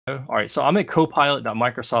All right, so I'm at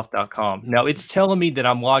copilot.microsoft.com. Now it's telling me that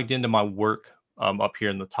I'm logged into my work up here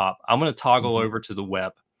in the top. I'm going to toggle over to the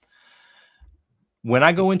web. When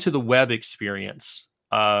I go into the web experience,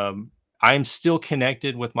 I'm still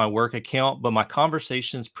connected with my work account, but my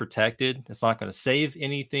conversation's protected. It's not going to save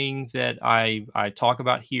anything that I talk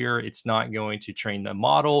about here. It's not going to train the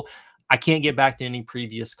model. I can't get back to any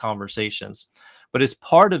previous conversations. But as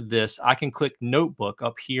part of this, I can click Notebook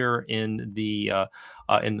up here in the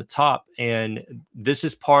top, and this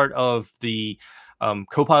is part of the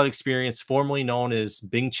Copilot experience, formerly known as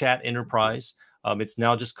Bing Chat Enterprise. It's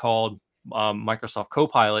now just called Microsoft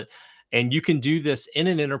Copilot. And you can do this in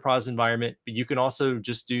an enterprise environment, but you can also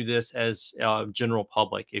just do this as general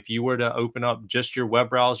public. If you were to open up just your web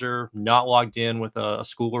browser, not logged in with a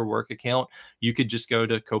school or work account, you could just go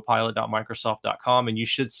to copilot.microsoft.com and you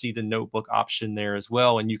should see the notebook option there as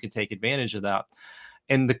well. And you can take advantage of that.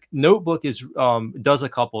 And the notebook does a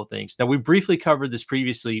couple of things. Now, we briefly covered this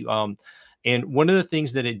previously. And one of the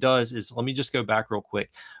things that it does is, let me just go back real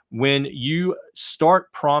quick. When you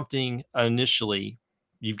start prompting initially,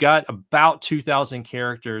 you've got about 2,000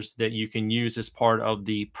 characters that you can use as part of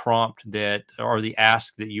the prompt or the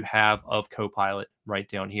ask that you have of Copilot right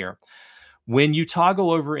down here. When you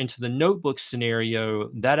toggle over into the notebook scenario,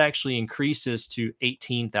 that actually increases to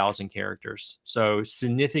 18,000 characters. So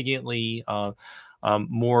significantly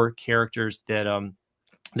more characters that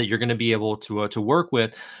you're going to be able to work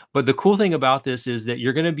with. But the cool thing about this is that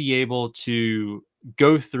you're going to be able to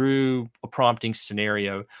go through a prompting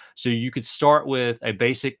scenario. So you could start with a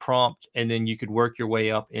basic prompt, and then you could work your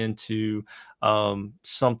way up into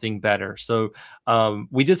something better. So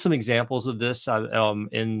we did some examples of this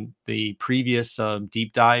in the previous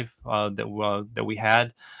deep dive that we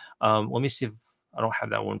had. Let me see if I don't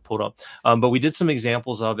have that one pulled up, but we did some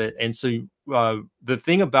examples of it. And so the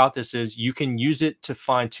thing about this is you can use it to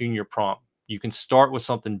fine tune your prompt. You can start with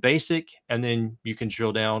something basic, and then you can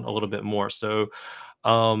drill down a little bit more. So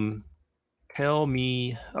tell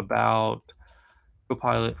me about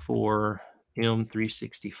Copilot for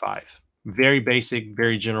M365. Very basic,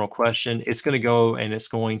 very general question. It's going to go and it's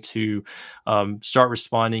going to start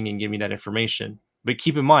responding and give me that information. But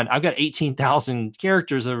keep in mind, I've got 18,000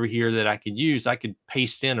 characters over here that I could use. I could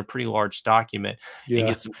paste in a pretty large document and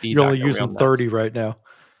get some feedback. You're only using 30 right now.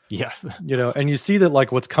 Yeah. And you see that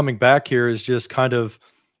like what's coming back here is just kind of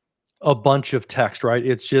a bunch of text, right?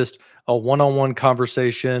 It's just a one-on-one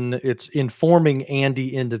conversation. It's informing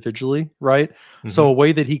Andy individually, right? So a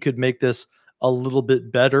way that he could make this a little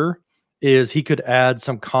bit better is he could add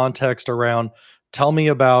some context around, tell me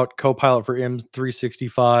about Copilot for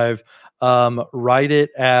M365. Write it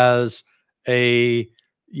as a,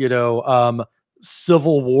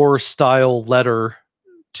 Civil War style letter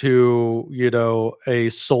to, a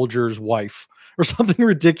soldier's wife or something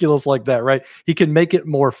ridiculous like that, right? He can make it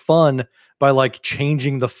more fun by like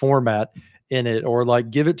changing the format in it, or like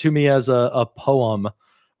give it to me as a poem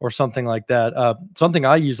or something like that. Something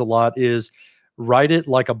I use a lot is write it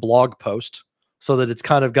like a blog post so that it's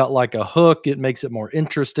kind of got like a hook. It makes it more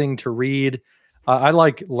interesting to read. I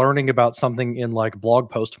like learning about something in like blog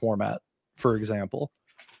post format, for example.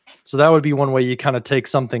 So that would be one way you kind of take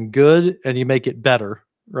something good and you make it better,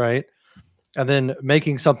 right? And then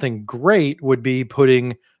making something great would be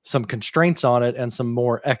putting some constraints on it and some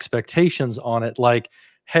more expectations on it. Like,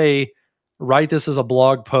 hey, write this as a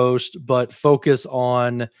blog post, but focus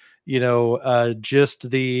on, just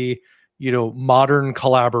the, modern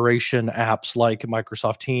collaboration apps like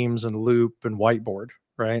Microsoft Teams and Loop and Whiteboard,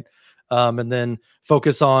 right? And then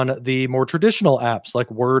focus on the more traditional apps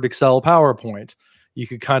like Word, Excel, PowerPoint. You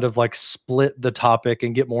could kind of like split the topic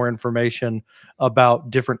and get more information about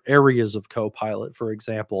different areas of Copilot, for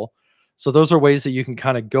example. So those are ways that you can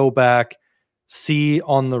kind of go back, see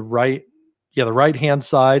on the right-hand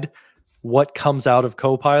side, what comes out of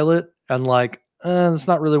Copilot, and like, that's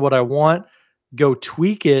not really what I want. Go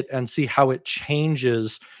tweak it and see how it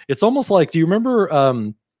changes. It's almost like, do you remember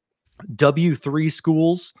W3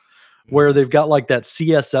 schools where they've got like that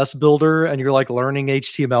CSS builder and you're like learning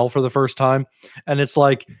HTML for the first time, and it's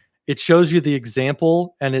like it shows you the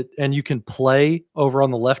example and you can play over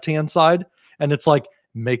on the left hand side, and it's like,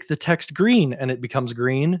 make the text green and it becomes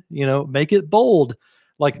green, make it bold.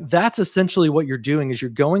 Like that's essentially what you're doing, is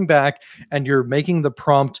you're going back and you're making the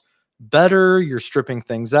prompt better, you're stripping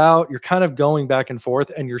things out, you're kind of going back and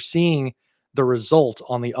forth, and you're seeing the result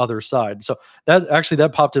on the other side. So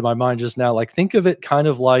that popped in my mind just now. Like think of it kind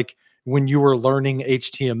of like when you were learning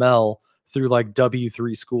HTML through like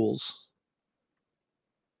W3 schools.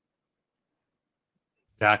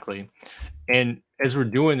 Exactly. And as we're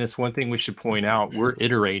doing this, one thing we should point out, we're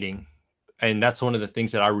iterating. And that's one of the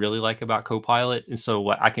things that I really like about Copilot. And so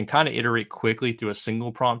what I can kind of iterate quickly through a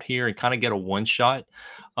single prompt here and kind of get a one shot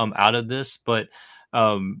out of this. But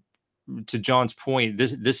um, to John's point,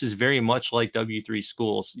 this is very much like W3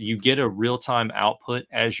 schools. You get a real time output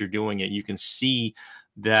as you're doing it. You can see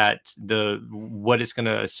that what it's going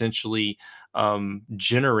to essentially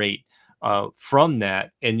generate from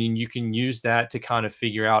that, and then you can use that to kind of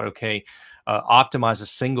figure out, okay, optimize a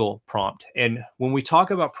single prompt. And when we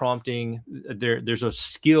talk about prompting, there's a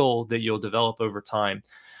skill that you'll develop over time.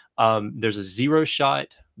 There's a 0 shot,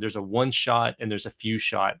 there's a 1 shot, and there's a few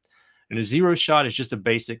shot. And a 0 shot is just a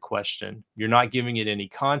basic question. You're not giving it any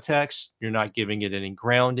context. You're not giving it any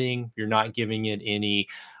grounding. You're not giving it any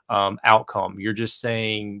outcome. You're just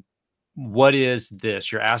saying, what is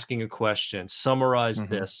this? You're asking a question. Summarize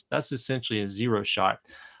this. That's essentially a 0 shot.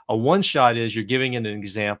 A 1 shot is you're giving it an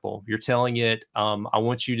example. You're telling it, I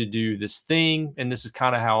want you to do this thing, and this is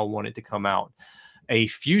kind of how I want it to come out. A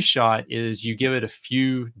few shot is you give it a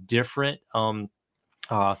few different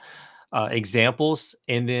examples,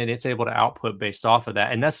 and then it's able to output based off of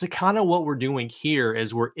that. And that's kind of what we're doing here,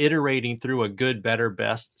 is we're iterating through a good, better,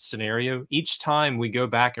 best scenario. Each time we go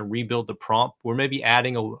back and rebuild the prompt, we're maybe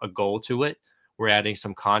adding a goal to it. We're adding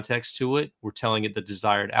some context to it. We're telling it the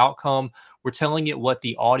desired outcome. We're telling it what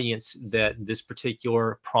the audience that this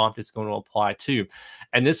particular prompt is going to apply to.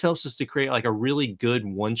 And this helps us to create like a really good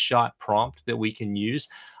one-shot prompt that we can use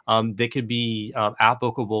that could be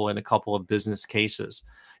applicable in a couple of business cases.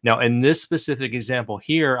 Now, in this specific example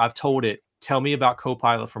here, I've told it, tell me about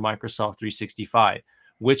Copilot for Microsoft 365,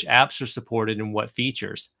 which apps are supported and what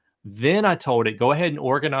features. Then I told it, go ahead and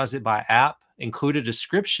organize it by app, include a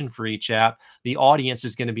description for each app. The audience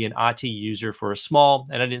is going to be an IT user for a small,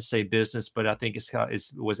 and I didn't say business, but I think it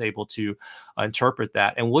was able to interpret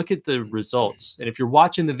that and look at the results. And if you're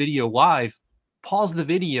watching the video live, pause the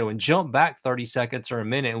video and jump back 30 seconds or a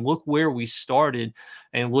minute and look where we started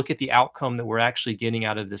and look at the outcome that we're actually getting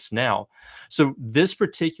out of this now. So this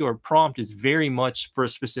particular prompt is very much for a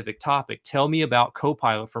specific topic. Tell me about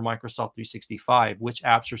Copilot for Microsoft 365, which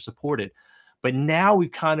apps are supported. But now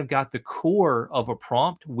we've kind of got the core of a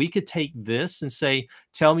prompt. We could take this and say,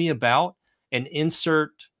 tell me about an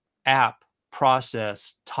insert app,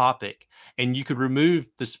 process, topic. And you could remove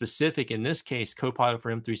the specific, in this case, Copilot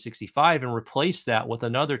for M365, and replace that with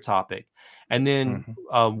another topic. And then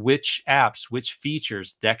which apps, which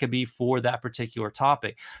features, that could be for that particular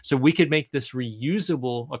topic. So we could make this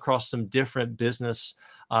reusable across some different business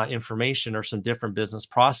information or some different business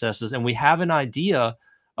processes. And we have an idea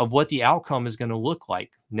of what the outcome is going to look like.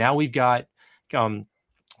 Now we've got kind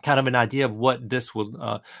of an idea of what this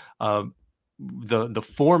will the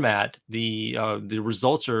format, the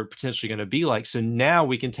results are potentially going to be like. So now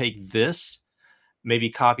we can take this,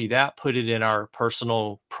 maybe copy that, put it in our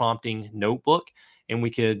personal prompting notebook, and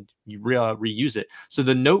we could reuse it. So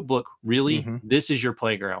the notebook, really, this is your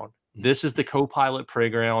playground. This is the Copilot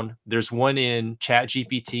playground. There's one in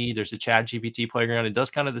ChatGPT. There's a ChatGPT playground. It does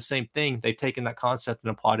kind of the same thing. They've taken that concept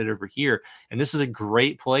and applied it over here. And this is a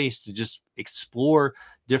great place to just explore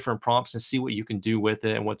different prompts and see what you can do with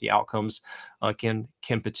it and what the outcomes can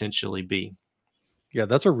potentially be. Yeah,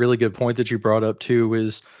 that's a really good point that you brought up too,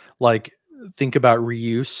 is like, think about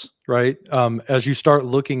reuse, right? As you start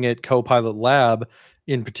looking at Copilot Lab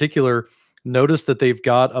in particular, notice that they've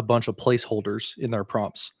got a bunch of placeholders in their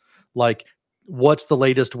prompts. Like, what's the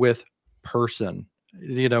latest with person?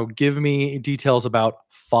 You know, give me details about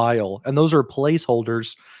file. And those are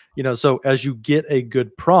placeholders, you know, so as you get a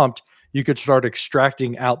good prompt, you could start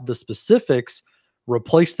extracting out the specifics,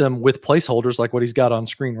 replace them with placeholders like what he's got on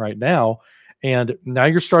screen right now. And now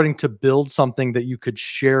you're starting to build something that you could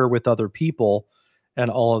share with other people and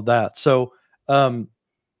all of that. So,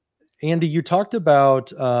 Andy, you talked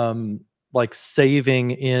about like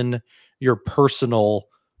saving in your personal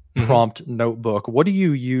prompt notebook. What do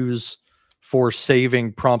you use for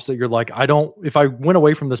saving prompts that you're like, if I went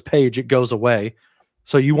away from this page, it goes away.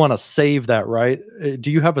 So you want to save that, right?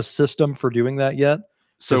 Do you have a system for doing that yet?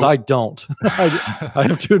 Because I don't. I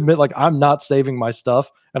have to admit, like, I'm not saving my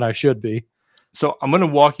stuff, and I should be. So I'm going to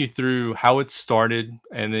walk you through how it started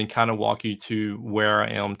and then kind of walk you to where I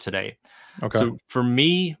am today. Okay. So for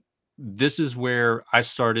me, this is where I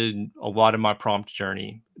started a lot of my prompt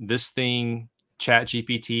journey. This thing,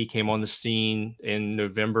 ChatGPT, came on the scene in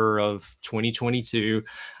November of 2022.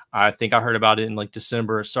 I think I heard about it in like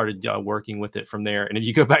December, started working with it from there. And if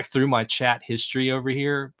you go back through my chat history over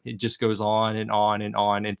here, it just goes on and on and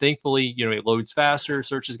on. And thankfully, you know, it loads faster,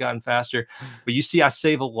 search has gotten faster. But you see, I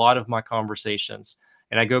save a lot of my conversations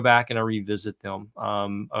and I go back and I revisit them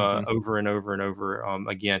over and over and over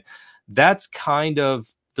again. That's kind of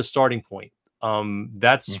the starting point.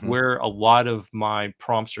 That's where a lot of my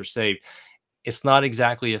prompts are saved. It's not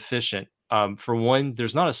exactly efficient. For one,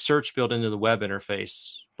 there's not a search built into the web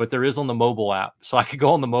interface, but there is on the mobile app. So I could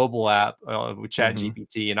go on the mobile app with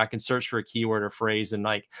ChatGPT and I can search for a keyword or phrase, and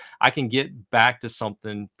like I can get back to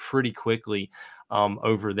something pretty quickly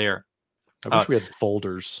over there. I wish we had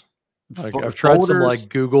folders. Like I've tried some Folders, like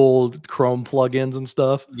Google Chrome plugins and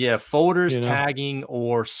stuff. yeah, folders, You know? tagging,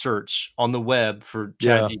 or search on the web for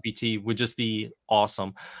Yeah. ChatGPT would just be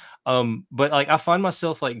awesome. But like I find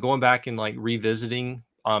myself like going back and like revisiting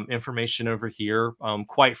information over here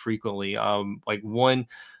quite frequently. Like one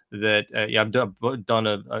that yeah, I've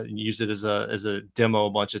done used it as a demo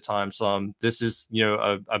a bunch of times. This is, you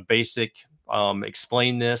know, a basic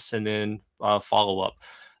explain this and then follow up.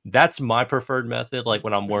 That's my preferred method. Like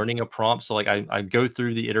when I'm learning a prompt, so like I go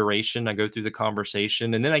through the iteration, I go through the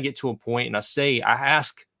conversation, and then I get to a point and I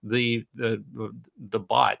ask the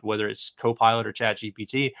bot, whether it's Copilot or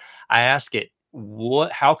ChatGPT, I ask it,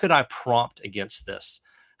 how could I prompt against this?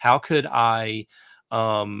 How could I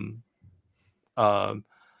um, um,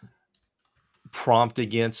 prompt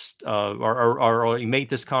against or make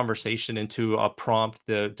this conversation into a prompt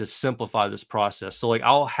to simplify this process? So like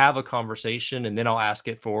I'll have a conversation and then I'll ask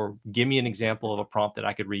it for, give me an example of a prompt that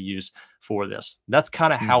I could reuse for this. That's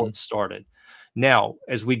kind of how it started. Now,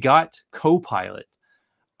 as we got Copilot,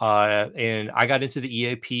 and I got into the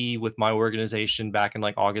EAP with my organization back in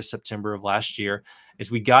like August, September of last year. As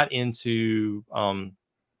we got into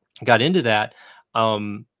that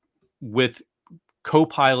with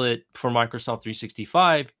Copilot for Microsoft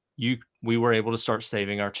 365, we were able to start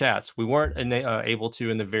saving our chats. We weren't able to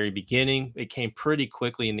in the very beginning. It came pretty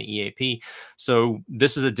quickly in the EAP. So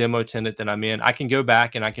this is a demo tenant that I'm in. I can go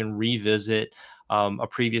back and I can revisit a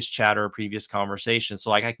previous chat or a previous conversation.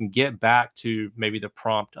 So like I can get back to maybe the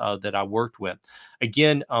prompt that I worked with.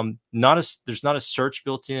 Again, there's not a search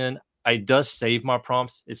built in. It does save my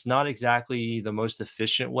prompts. It's not exactly the most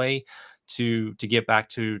efficient way to get back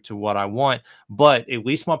to what I want, but at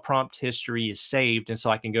least my prompt history is saved. And so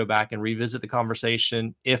I can go back and revisit the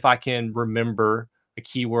conversation if I can remember a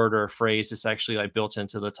keyword or a phrase that's actually like built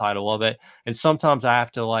into the title of it. And sometimes I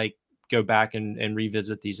have to like go back and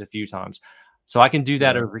revisit these a few times. So I can do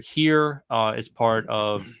that over here as part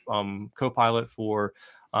of Copilot for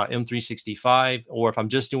M365, or if I'm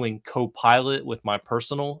just doing Copilot with my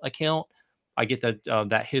personal account, I get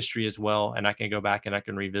that history as well, and I can go back and I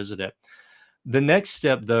can revisit it. The next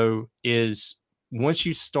step, though, is once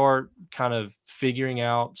you start kind of figuring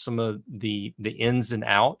out some of the ins and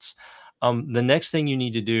outs, the next thing you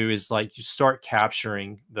need to do is like you start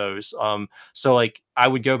capturing those. So like I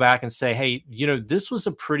would go back and say, hey, you know, this was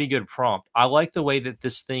a pretty good prompt. I like the way that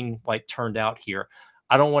this thing like turned out here.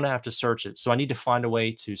 I don't want to have to search it, so I need to find a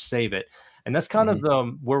way to save it. And that's kind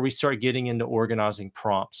of where we start getting into organizing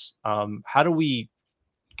prompts. How do we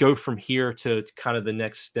go from here to kind of the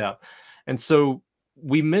next step? And so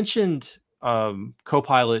we mentioned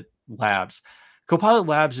Copilot Labs. Copilot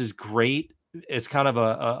Labs is great. It's kind of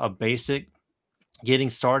a basic getting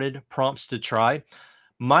started prompts to try.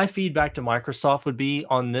 My feedback to Microsoft would be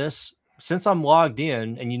on this, since I'm logged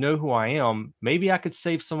in and you know who I am, maybe I could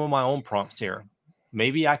save some of my own prompts here.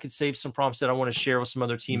 Maybe I could save some prompts that I want to share with some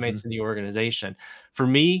other teammates in the organization. For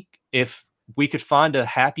me, if we could find a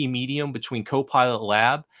happy medium between Copilot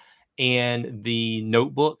Lab and the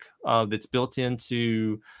notebook that's built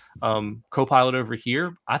into Copilot over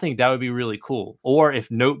here, I think that would be really cool. Or if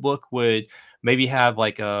Notebook would maybe have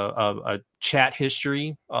like a chat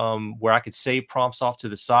history where I could save prompts off to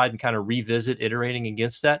the side and kind of revisit iterating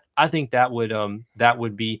against that, I think that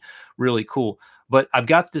would be really cool. But I've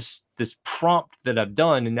got this prompt that I've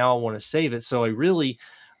done, and now I want to save it. So I really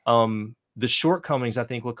the shortcomings I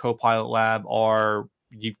think with Copilot Lab are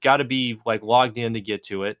you've got to be like logged in to get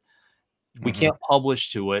to it. We can't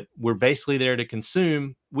publish to it. We're basically there to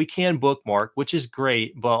consume. We can bookmark, which is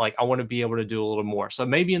great, but like I want to be able to do a little more. So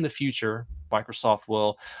maybe in the future, Microsoft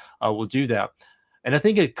will do that. And I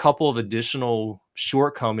think a couple of additional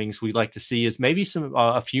shortcomings we'd like to see is maybe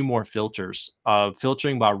a few more filters,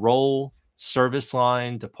 filtering by role, service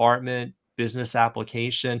line, department, business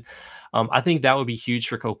application. I think that would be huge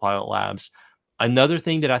for Copilot Labs. Another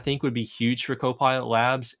thing that I think would be huge for Copilot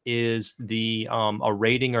Labs is a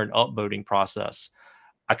rating or an upvoting process.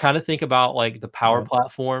 I kind of think about like the Power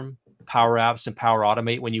Platform, Power Apps, and Power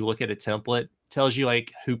Automate. When you look at a template, it tells you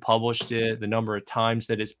like who published it, the number of times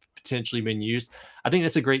that it's potentially been used. I think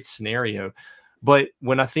that's a great scenario. But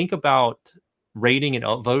when I think about rating and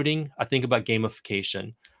upvoting, I think about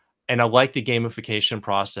gamification. And I like the gamification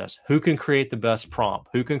process. Who can create the best prompt?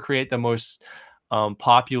 Who can create the most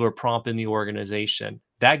popular prompt in the organization.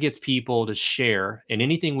 That gets people to share, and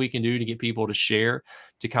anything we can do to get people to share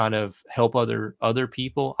to kind of help other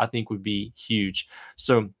people, I think would be huge.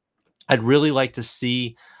 So I'd really like to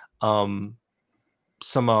see some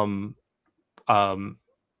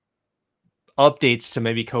updates to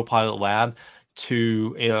maybe Copilot Lab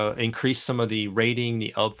to increase some of the rating,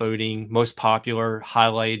 the upvoting, most popular,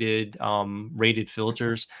 highlighted, rated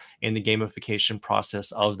filters, and the gamification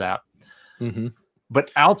process of that. Mm-hmm.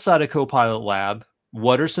 But outside of Copilot Lab,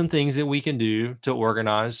 what are some things that we can do to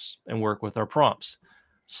organize and work with our prompts?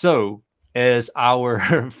 So, as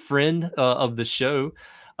our friend of the show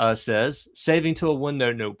says, saving to a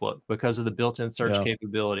OneNote notebook because of the built-in search Yeah.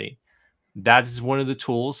 capability. That is one of the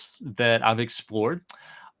tools that I've explored.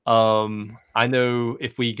 I know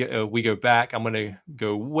if we go back, I'm going to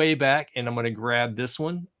go way back, and I'm going to grab this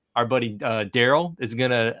one. Our buddy Daryl is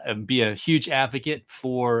going to be a huge advocate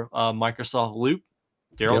for Microsoft Loop.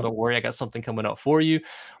 Daryl, Yep. don't worry, I got something coming up for you.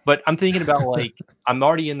 But I'm thinking about, like, I'm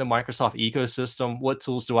already in the Microsoft ecosystem. What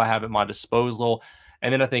tools do I have at my disposal?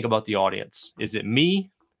 And then I think about the audience. Is it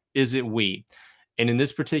me? Is it we? And in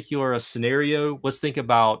this particular scenario, let's think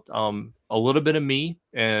about a little bit of me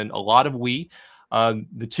and a lot of we.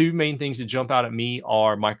 The two main things that jump out at me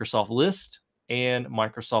are Microsoft List and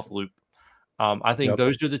Microsoft Loop. I think Yep.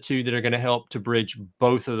 those are the two that are going to help to bridge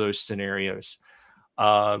both of those scenarios.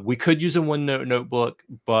 We could use a OneNote notebook,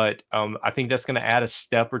 but I think that's going to add a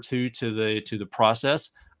step or two to the process.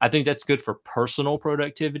 I think that's good for personal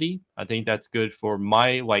productivity. I think that's good for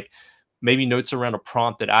my, like, maybe notes around a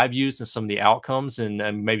prompt that I've used and some of the outcomes,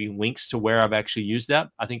 and maybe links to where I've actually used that.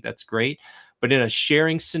 I think that's great. But in a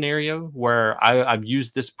sharing scenario where I've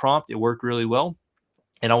used this prompt, it worked really well,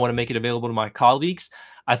 and I want to make it available to my colleagues,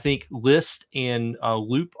 I think List and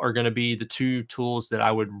Loop are going to be the two tools that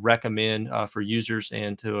I would recommend for users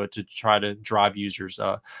and to try to drive users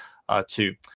to.